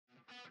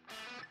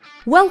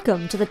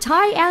Welcome to the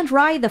Ty and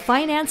Rye the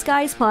Finance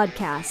Guys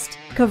podcast,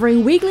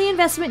 covering weekly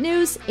investment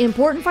news,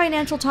 important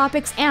financial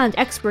topics, and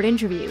expert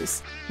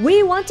interviews.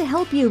 We want to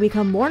help you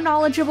become more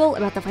knowledgeable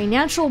about the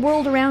financial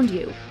world around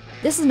you.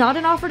 This is not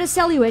an offer to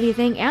sell you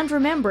anything, and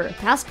remember,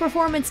 past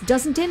performance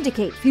doesn't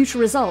indicate future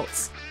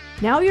results.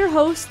 Now your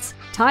hosts,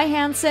 Ty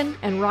Hansen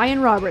and Ryan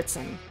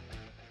Robertson.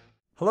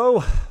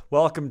 Hello,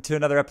 welcome to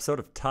another episode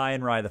of Ty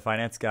and Rye the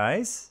Finance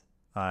Guys.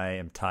 I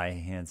am Ty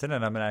Hansen,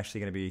 and I'm actually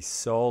going to be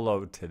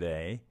solo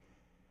today.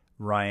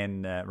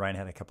 Ryan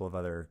had a couple of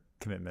other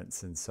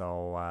commitments, and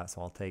so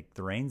I'll take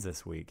the reins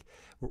this week.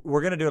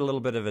 We're going to do a little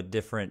bit of a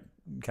different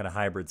kind of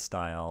hybrid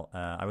style.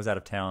 I was out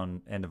of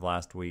town end of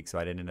last week, so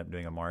I didn't end up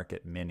doing a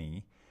market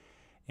mini,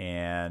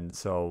 and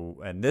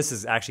this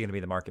is actually going to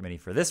be the market mini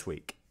for this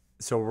week.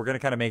 So we're going to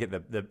kind of make it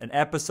an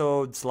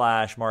episode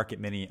 /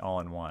 market mini all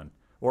in one,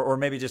 or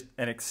maybe just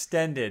an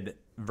extended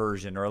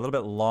version or a little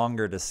bit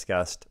longer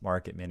discussed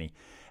market mini.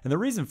 And the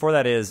reason for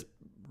that is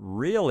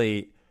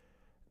really,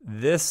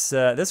 This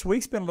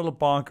week's been a little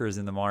bonkers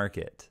in the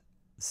market.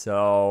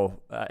 So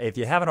if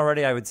you haven't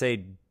already, I would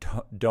say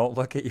don't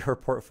look at your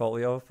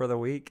portfolio for the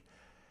week.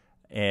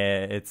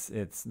 It's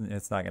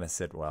not going to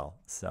sit well.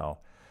 So,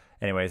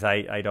 anyways,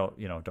 I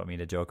don't mean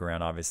to joke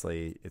around.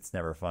 Obviously, it's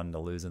never fun to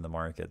lose in the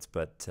markets.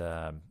 But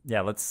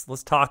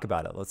let's talk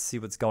about it. Let's see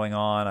what's going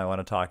on. I want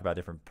to talk about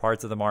different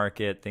parts of the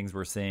market, things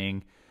we're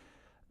seeing.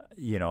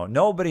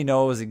 Nobody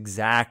knows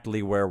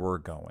exactly where we're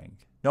going.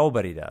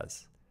 Nobody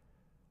does.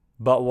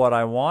 But what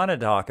I want to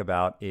talk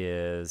about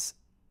is,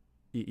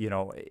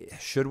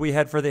 should we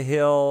head for the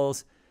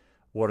hills?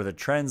 What are the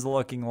trends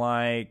looking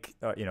like?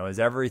 Is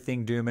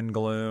everything doom and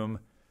gloom?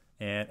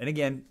 And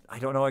again, I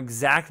don't know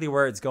exactly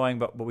where it's going,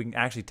 but we can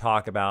actually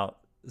talk about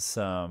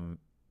some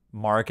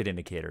market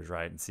indicators,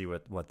 right? And see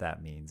what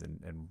that means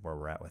and where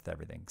we're at with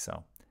everything.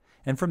 So,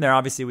 and from there,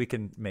 obviously, we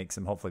can make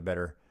some hopefully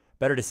better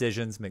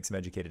decisions, make some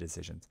educated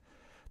decisions.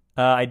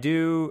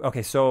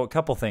 So a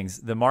couple things.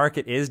 The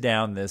market is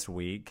down this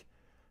week.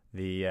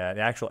 The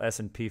actual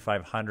S&P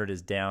 500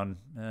 is down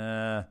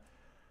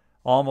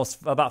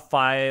almost about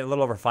a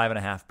little over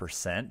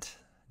 5.5%,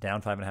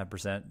 down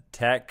 5.5%.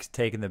 Tech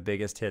taking the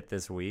biggest hit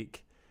this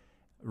week.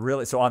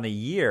 Really, so on the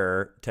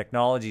year,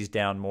 technology's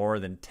down more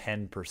than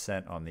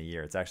 10% on the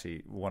year. It's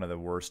actually one of the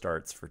worst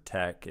starts for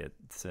tech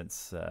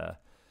since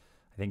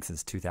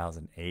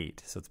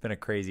 2008. So it's been a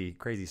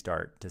crazy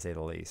start, to say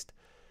the least.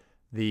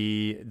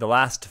 The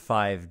last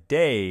 5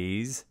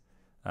 days,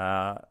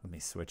 let me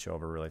switch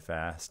over really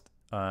fast.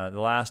 The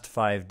last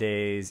 5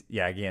 days,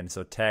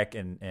 so tech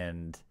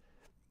and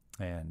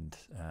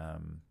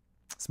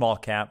small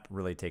cap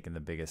really taking the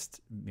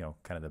biggest,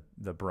 kind of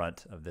the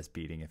brunt of this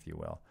beating, if you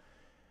will.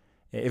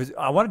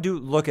 I want to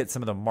look at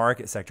some of the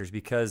market sectors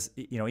because,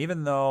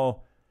 even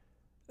though,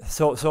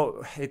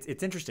 so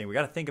it's interesting. We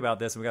got to think about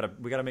this, and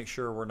we got to make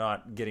sure we're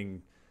not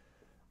getting,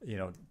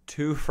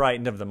 too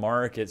frightened of the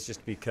markets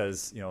just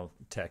because,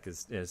 tech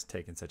is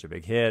taking such a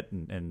big hit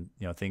and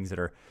things that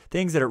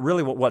are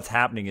really what's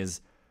happening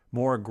is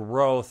more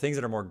growth. Things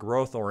that are more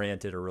growth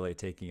oriented are really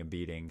taking a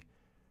beating.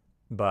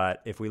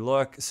 But if we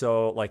look,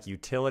 so like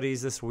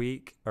utilities this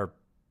week are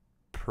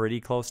pretty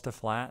close to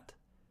flat.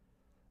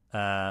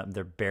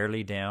 They're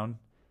barely down.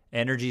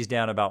 Energy's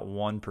down about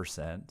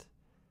 1%.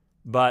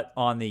 But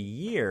on the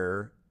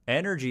year,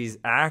 energy's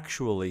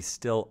actually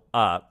still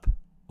up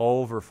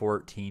over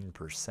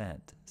 14%.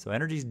 So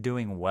energy's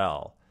doing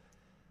well.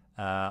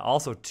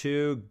 Also,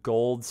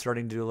 gold's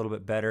starting to do a little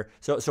bit better.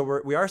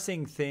 So we are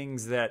seeing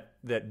things that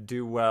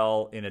do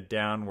well in a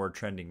downward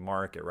trending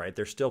market, right?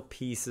 There's still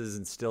pieces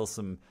and still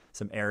some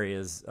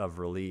areas of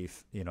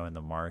relief, in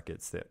the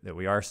markets that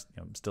we are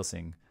still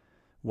seeing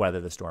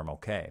weather the storm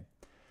okay.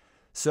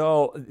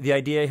 So the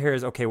idea here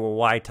is, okay, well,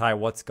 why, Ty?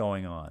 What's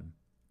going on?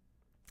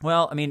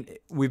 Well, I mean,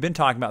 we've been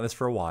talking about this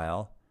for a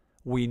while.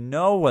 We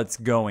know what's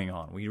going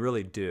on. We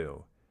really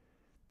do.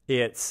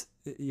 It's,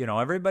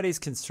 everybody's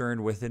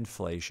concerned with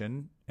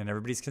inflation, and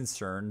everybody's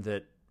concerned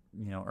that,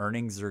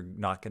 earnings are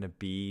not going to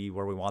be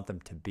where we want them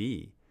to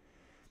be.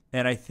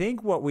 And I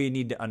think what we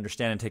need to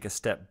understand and take a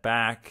step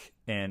back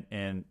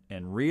and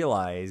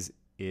realize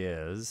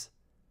is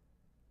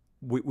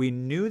we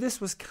knew this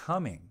was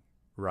coming,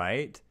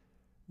 right?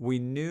 We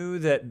knew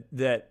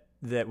that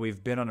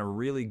we've been on a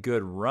really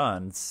good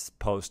run since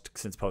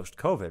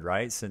post-COVID,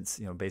 right? Since,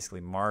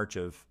 basically March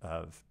of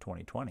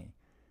 2020.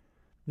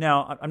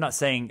 Now, I'm not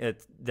saying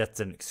that's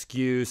an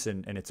excuse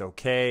and it's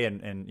okay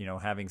and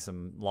having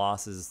some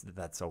losses,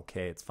 that's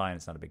okay. It's fine.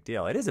 It's not a big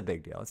deal. It is a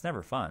big deal. It's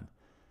never fun.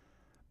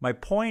 My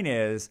point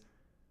is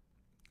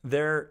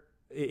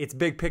it's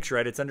big picture,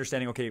 right? It's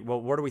understanding, okay,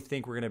 well, where do we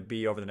think we're going to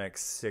be over the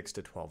next 6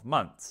 to 12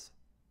 months?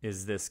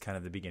 Is this kind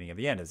of the beginning of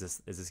the end? Is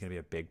this going to be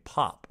a big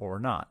pop or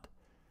not?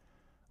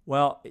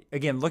 Well,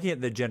 again, looking at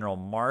the general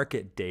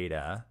market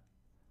data,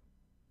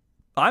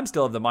 I'm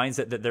still of the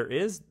mindset that there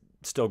is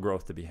still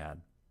growth to be had.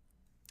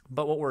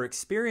 But what we're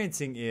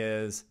experiencing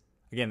is,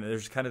 again,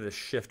 there's kind of this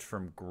shift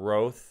from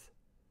growth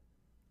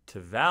to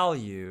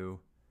value,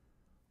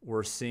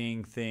 we're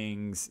seeing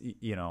things,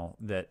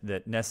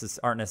 that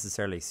aren't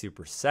necessarily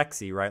super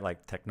sexy, right?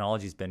 Like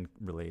technology's been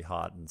really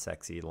hot and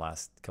sexy the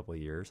last couple of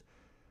years.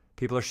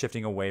 People are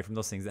shifting away from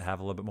those things that have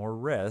a little bit more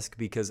risk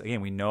because,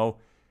 again, we know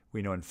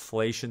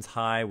inflation's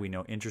high. We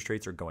know interest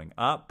rates are going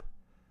up.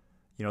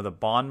 The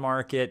bond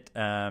market,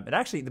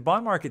 the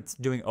bond market's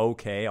doing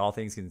okay, all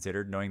things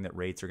considered, knowing that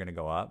rates are going to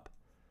go up.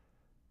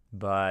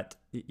 But,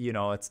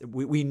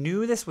 we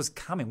knew this was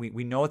coming.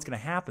 We know it's going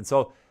to happen.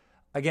 So,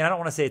 again, I don't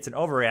want to say it's an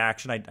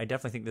overreaction. I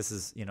definitely think this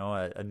is,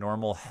 a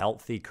normal,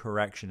 healthy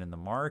correction in the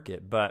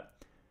market. But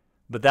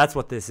that's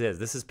what this is.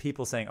 This is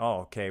people saying,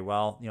 oh, okay,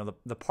 well,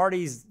 the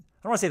party's,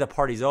 I don't want to say the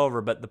party's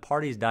over, but the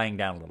party's dying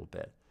down a little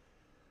bit.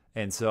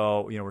 And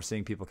so, we're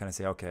seeing people kind of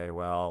say, okay,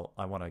 well,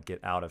 I want to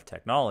get out of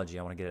technology.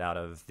 I want to get out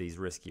of these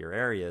riskier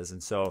areas.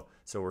 And so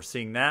we're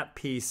seeing that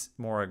piece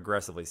more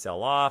aggressively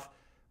sell off,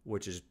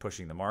 which is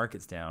pushing the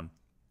markets down.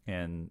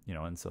 And,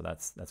 and so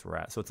that's where we're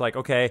at. So it's like,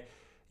 okay,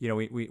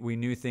 we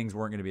knew things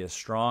weren't going to be as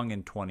strong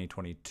in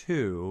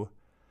 2022.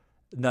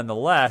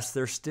 Nonetheless,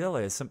 there still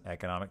is some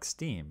economic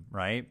steam,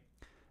 right?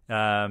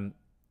 And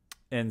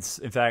in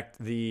fact,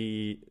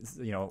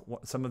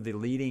 some of the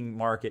leading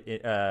market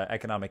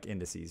economic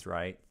indices,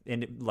 right?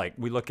 And like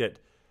we look at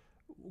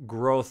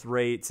growth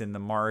rates in the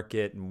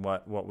market and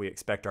what we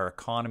expect our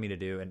economy to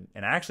do. And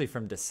actually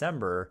from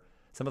December,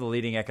 some of the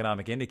leading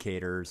economic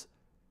indicators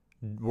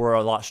were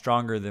a lot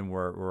stronger than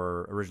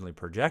were originally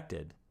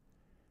projected.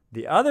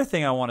 The other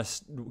thing I want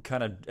to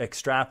kind of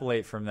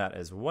extrapolate from that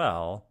as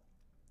well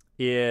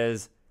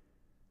is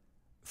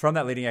from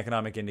that leading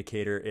economic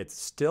indicator,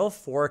 it's still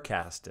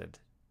forecasted,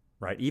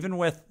 right? Even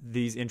with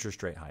these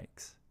interest rate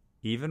hikes,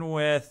 even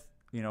with,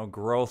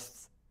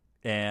 growth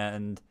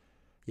and,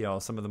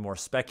 some of the more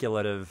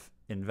speculative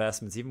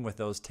investments, even with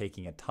those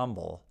taking a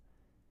tumble,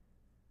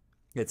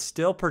 it's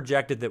still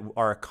projected that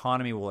our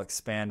economy will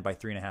expand by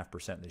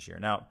 3.5% this year.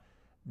 Now,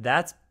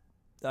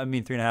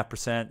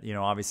 3.5%,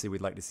 obviously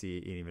we'd like to see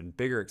an even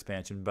bigger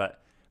expansion,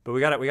 but we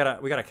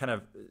gotta kind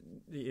of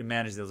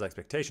manage those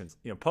expectations.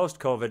 Post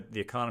COVID, the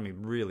economy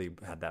really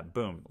had that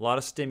boom. A lot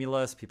of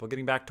stimulus, people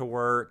getting back to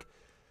work.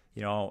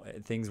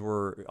 Things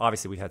were,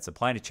 obviously we had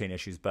supply chain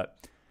issues,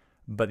 but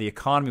the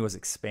economy was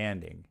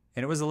expanding,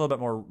 and it was a little bit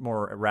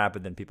more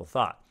rapid than people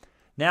thought.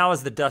 Now,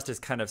 as the dust is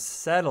kind of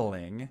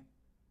settling,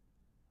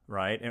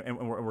 right, and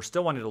we're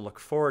still wanting to look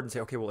forward and say,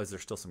 okay, well, is there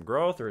still some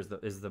growth, or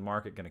is the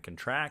market going to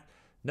contract?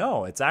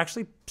 No, it's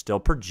actually still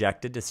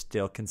projected to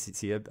still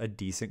see a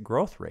decent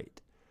growth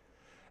rate.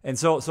 And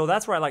so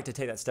that's where I like to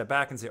take that step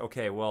back and say,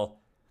 okay,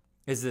 well,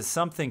 is this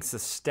something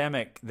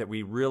systemic that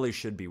we really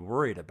should be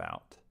worried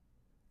about,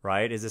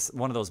 right? Is this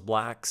one of those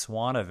black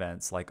swan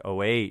events like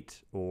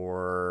 '08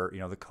 or,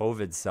 the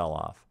COVID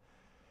sell-off?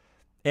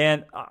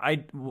 And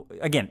I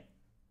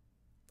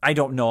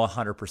don't know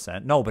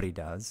 100%. Nobody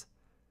does.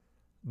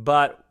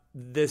 But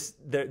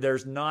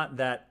there's not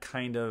that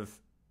kind of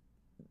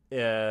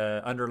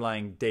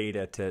underlying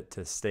data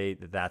to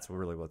state that that's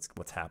really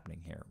what's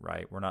happening here,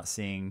 right? We're not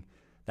seeing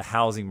the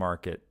housing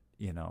market,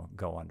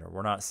 go under.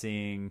 We're not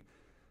seeing,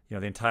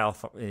 the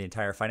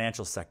entire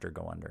financial sector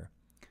go under.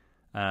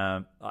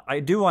 I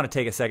do want to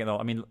take a second though.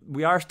 I mean,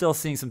 we are still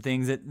seeing some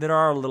things that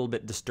are a little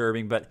bit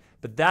disturbing, but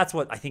that's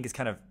what I think is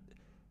kind of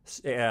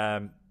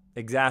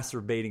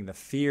exacerbating the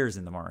fears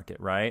in the market,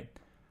 right?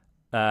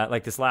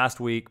 Like this last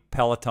week,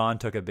 Peloton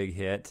took a big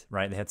hit,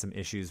 right? They had some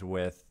issues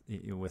with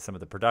some of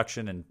the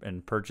production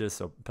and purchase,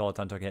 so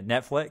Peloton took a hit.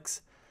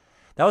 Netflix,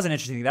 that was an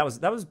interesting thing. That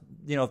was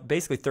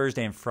basically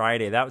Thursday and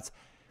Friday. And that's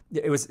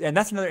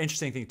another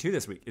interesting thing too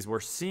this week is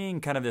we're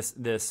seeing kind of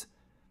this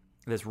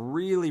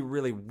really,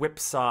 really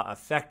whipsaw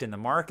effect in the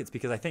markets,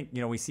 because I think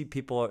we see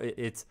people.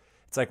 It's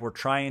like we're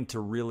trying to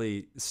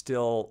really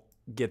still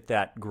get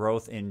that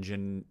growth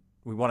engine.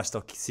 We want to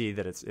still see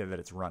that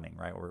it's running,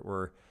 right?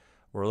 We're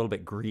a little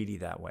bit greedy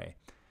that way.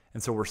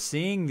 And so we're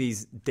seeing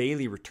these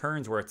daily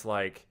returns where it's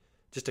like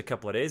just a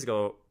couple of days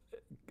ago,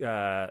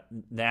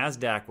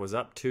 NASDAQ was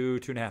up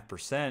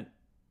 2.5%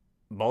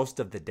 most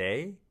of the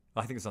day.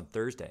 I think it was on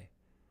Thursday.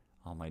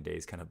 All my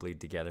days kind of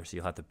bleed together, so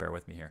you'll have to bear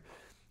with me here.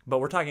 But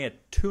we're talking a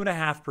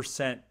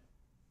 2.5%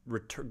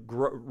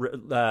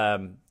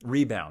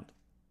 rebound,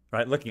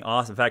 right? Looking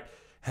awesome. In fact,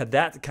 had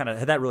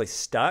that really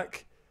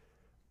stuck,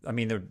 I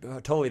mean, they're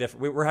totally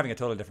different. We're having a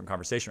totally different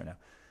conversation right now.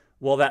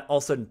 Well, that all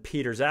of a sudden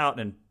peters out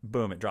and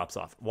boom, it drops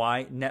off.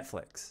 Why?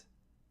 Netflix,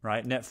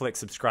 right? Netflix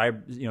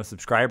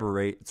subscriber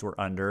rates were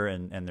under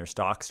and their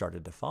stock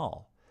started to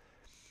fall.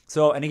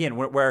 So, and again,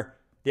 where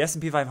the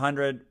S&P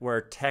 500, where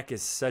tech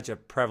is such a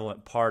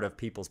prevalent part of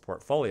people's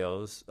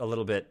portfolios,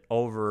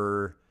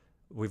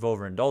 we've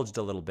overindulged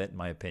a little bit, in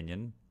my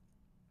opinion.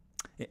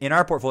 In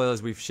our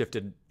portfolios, we've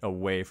shifted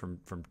away from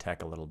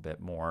tech a little bit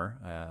more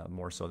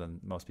so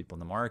than most people in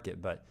the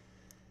market. But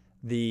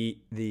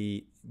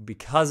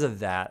because of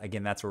that,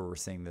 again, that's where we're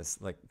seeing this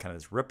kind of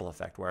this ripple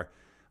effect where,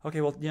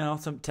 okay, well,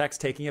 some tech's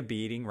taking a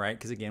beating, right?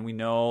 Because again, we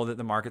know that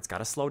the market's got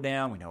to slow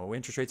down. We know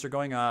interest rates are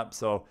going up.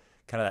 So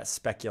kind of that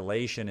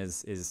speculation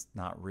is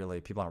not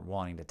really, people aren't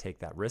wanting to take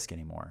that risk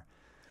anymore.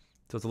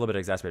 So it's a little bit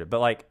exacerbated.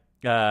 But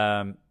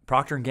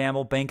Procter &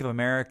 Gamble, Bank of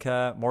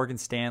America, Morgan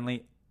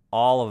Stanley,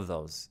 all of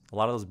those, a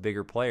lot of those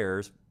bigger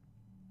players,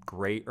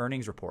 great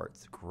earnings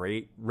reports,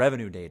 great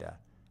revenue data,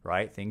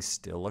 right? Things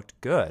still looked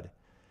good.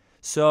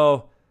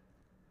 So,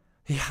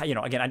 yeah,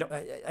 again,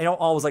 I don't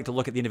always like to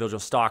look at the individual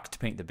stocks to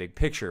paint the big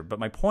picture, but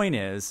my point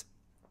is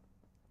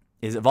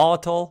it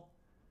volatile?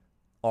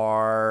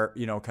 Are,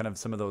 kind of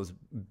some of those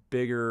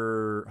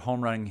bigger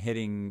home run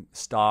hitting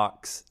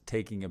stocks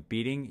taking a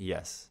beating?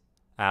 Yes,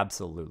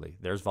 absolutely.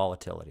 There's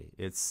volatility.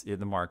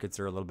 The markets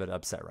are a little bit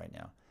upset right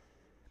now.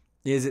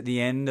 Is it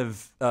the end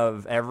of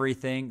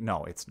everything?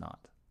 No, it's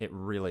not. It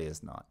really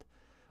is not.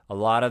 A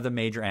lot of the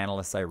major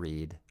analysts I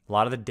read, a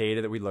lot of the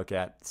data that we look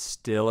at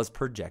still is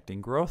projecting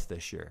growth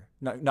this year.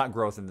 Not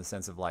growth in the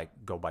sense of like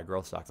go buy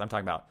growth stocks. I'm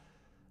talking about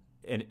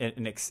an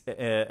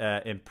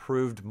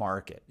improved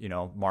market,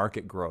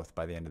 market growth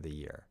by the end of the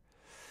year.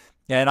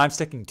 And I'm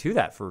sticking to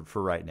that for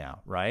right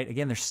now, right?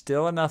 Again, there's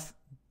still enough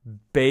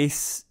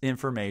base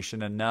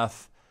information,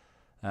 enough,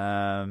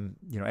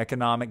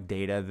 economic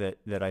data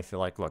that I feel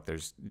like, look,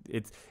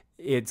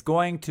 it's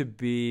going to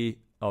be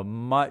a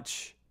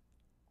much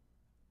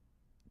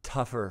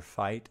tougher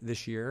fight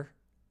this year,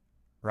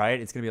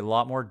 right? It's going to be a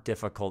lot more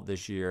difficult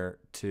this year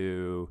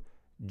to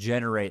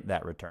generate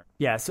that return.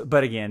 Yeah. So,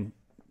 but again,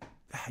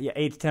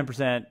 8 to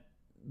 10%,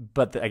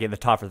 but again, the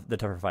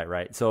tougher fight,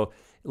 right? So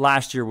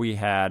last year we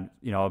had,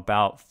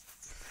 about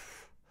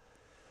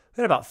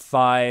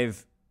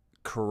 5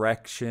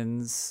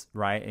 corrections,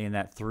 right, in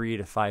that 3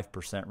 to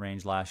 5%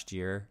 range last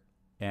year,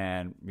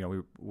 and we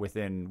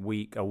within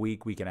a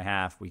week and a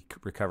half, we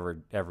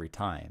recovered every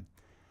time.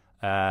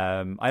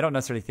 I don't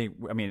necessarily think.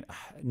 I mean,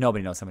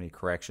 nobody knows how many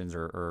corrections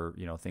or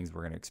things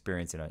we're going to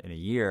experience in a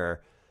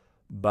year.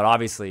 But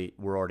obviously,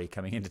 we're already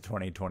coming into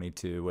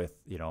 2022 with,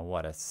 a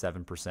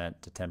 7%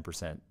 to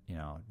 10%,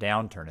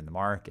 downturn in the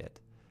market,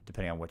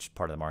 depending on which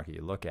part of the market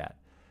you look at.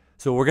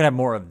 So we're going to have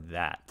more of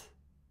that.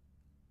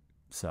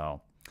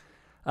 So,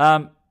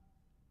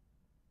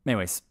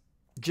 anyways,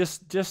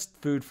 just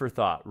food for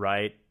thought,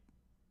 right?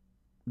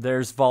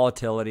 There's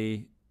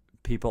volatility.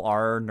 People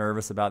are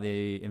nervous about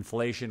the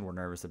inflation. We're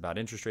nervous about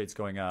interest rates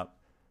going up,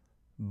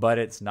 but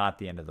it's not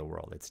the end of the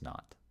world. It's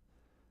not.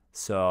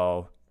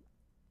 So,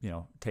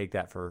 take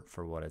that for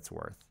what it's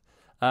worth.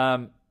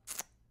 And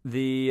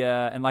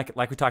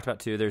like we talked about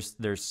too,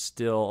 there's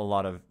still a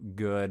lot of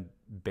good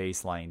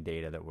baseline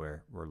data that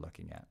we're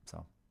looking at.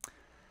 So,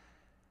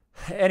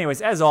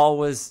 anyways, as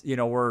always,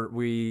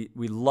 we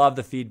love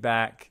the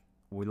feedback.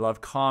 We love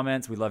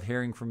comments. We love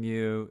hearing from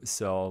you.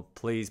 So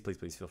please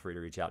feel free to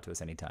reach out to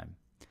us anytime.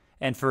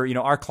 And for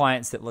our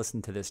clients that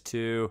listen to this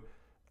too,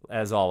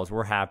 as always,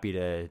 we're happy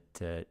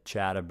to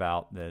chat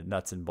about the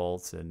nuts and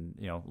bolts. And,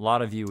 a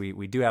lot of you,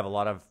 we do have a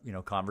lot of,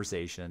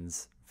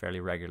 conversations fairly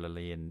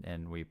regularly,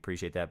 and we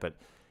appreciate that. But,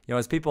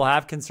 as people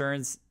have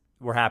concerns,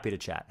 we're happy to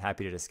chat,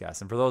 happy to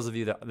discuss. And for those of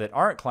you that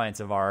aren't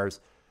clients of ours,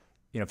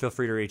 feel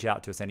free to reach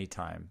out to us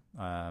anytime.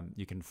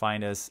 You can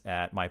find us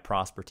at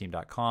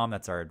myprosperteam.com.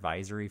 That's our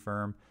advisory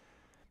firm.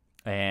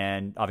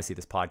 And obviously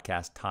this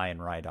podcast,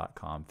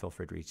 tyandrye.com. Feel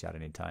free to reach out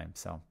anytime.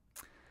 So,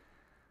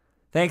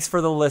 thanks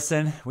for the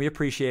listen. We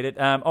appreciate it.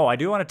 I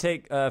do want to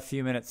take a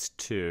few minutes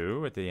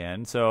too at the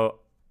end.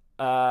 So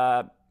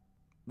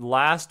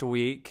last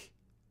week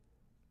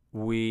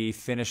we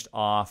finished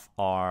off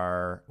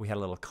we had a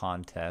little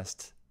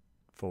contest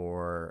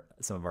for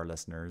some of our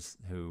listeners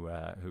who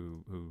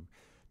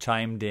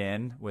chimed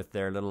in with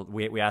their little.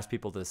 We asked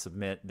people to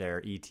submit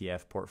their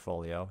ETF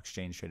portfolio,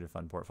 exchange traded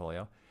fund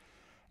portfolio,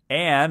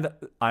 and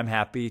I'm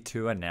happy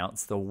to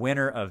announce the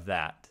winner of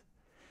that.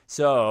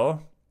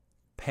 So,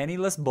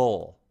 Penniless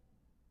Bull,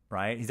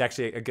 right? He's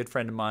actually a good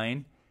friend of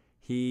mine.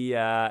 He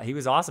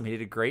was awesome. He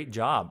did a great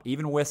job,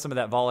 even with some of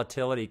that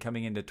volatility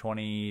coming into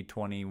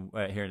 2020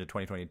 here into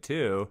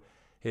 2022.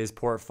 His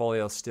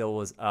portfolio still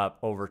was up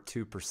over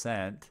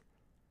 2%.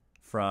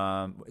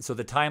 So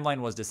the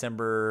timeline was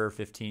December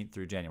 15th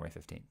through January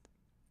 15th,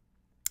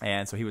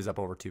 and so he was up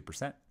over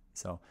 2%.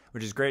 So,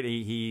 which is great.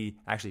 He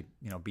actually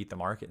beat the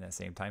market in that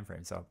same time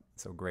frame. So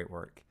great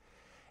work.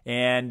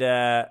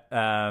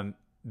 And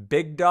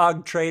Big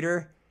Dog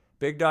Trader.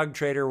 Big Dog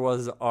Trader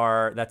was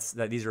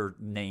these are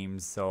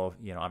names. So,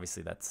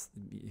 obviously that's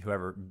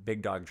whoever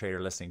Big Dog Trader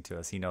listening to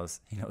us, he knows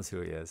who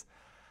he is.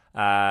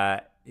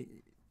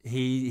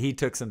 He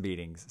took some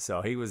beatings.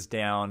 So he was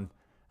down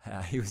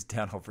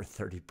over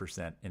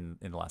 30% in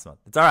the last month.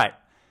 It's all right.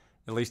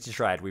 At least you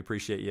tried. We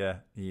appreciate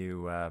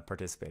you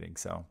participating.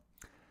 So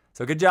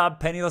good job,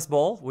 Penniless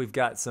Bull. We've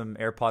got some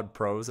AirPod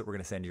Pros that we're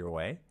going to send your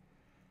way.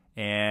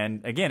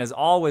 And again, as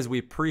always, we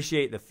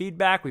appreciate the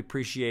feedback. We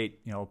appreciate,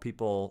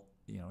 people,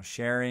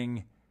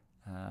 sharing,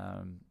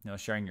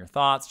 sharing your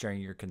thoughts, sharing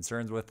your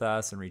concerns with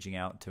us and reaching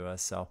out to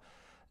us. So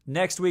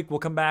next week we'll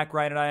come back,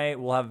 Ryan and I,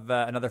 we'll have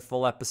another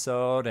full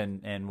episode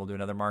and we'll do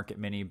another market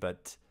mini.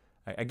 But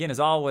again,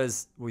 as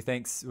always, we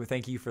thank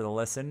you for the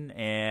listen,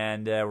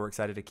 and we're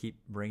excited to keep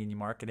bringing you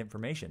market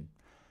information.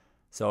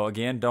 So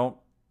again,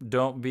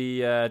 don't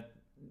be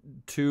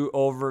too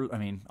over. I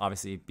mean,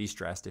 obviously be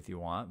stressed if you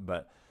want,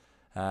 but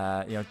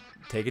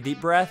take a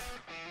deep breath.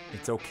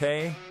 It's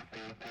okay.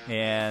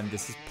 And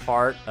this is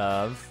part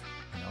of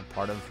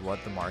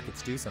what the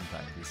markets do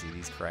sometimes. We see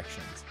these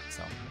corrections.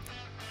 So,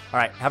 all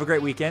right. Have a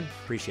great weekend.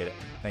 Appreciate it.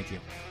 Thank you.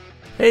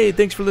 Hey,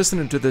 thanks for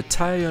listening to the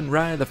Ty and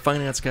Rye, the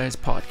Finance Guys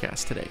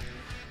podcast today.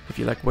 If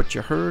you like what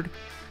you heard,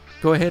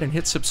 go ahead and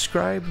hit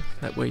subscribe.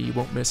 That way you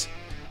won't miss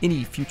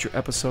any future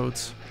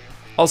episodes.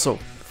 Also,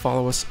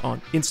 follow us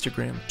on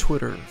Instagram,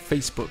 Twitter,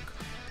 Facebook,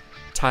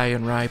 Ty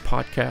and Rye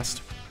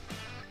Podcast.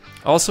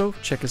 Also,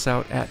 check us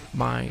out at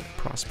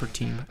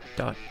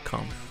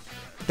myprosperteam.com.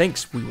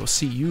 Thanks. We will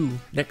see you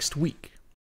next week.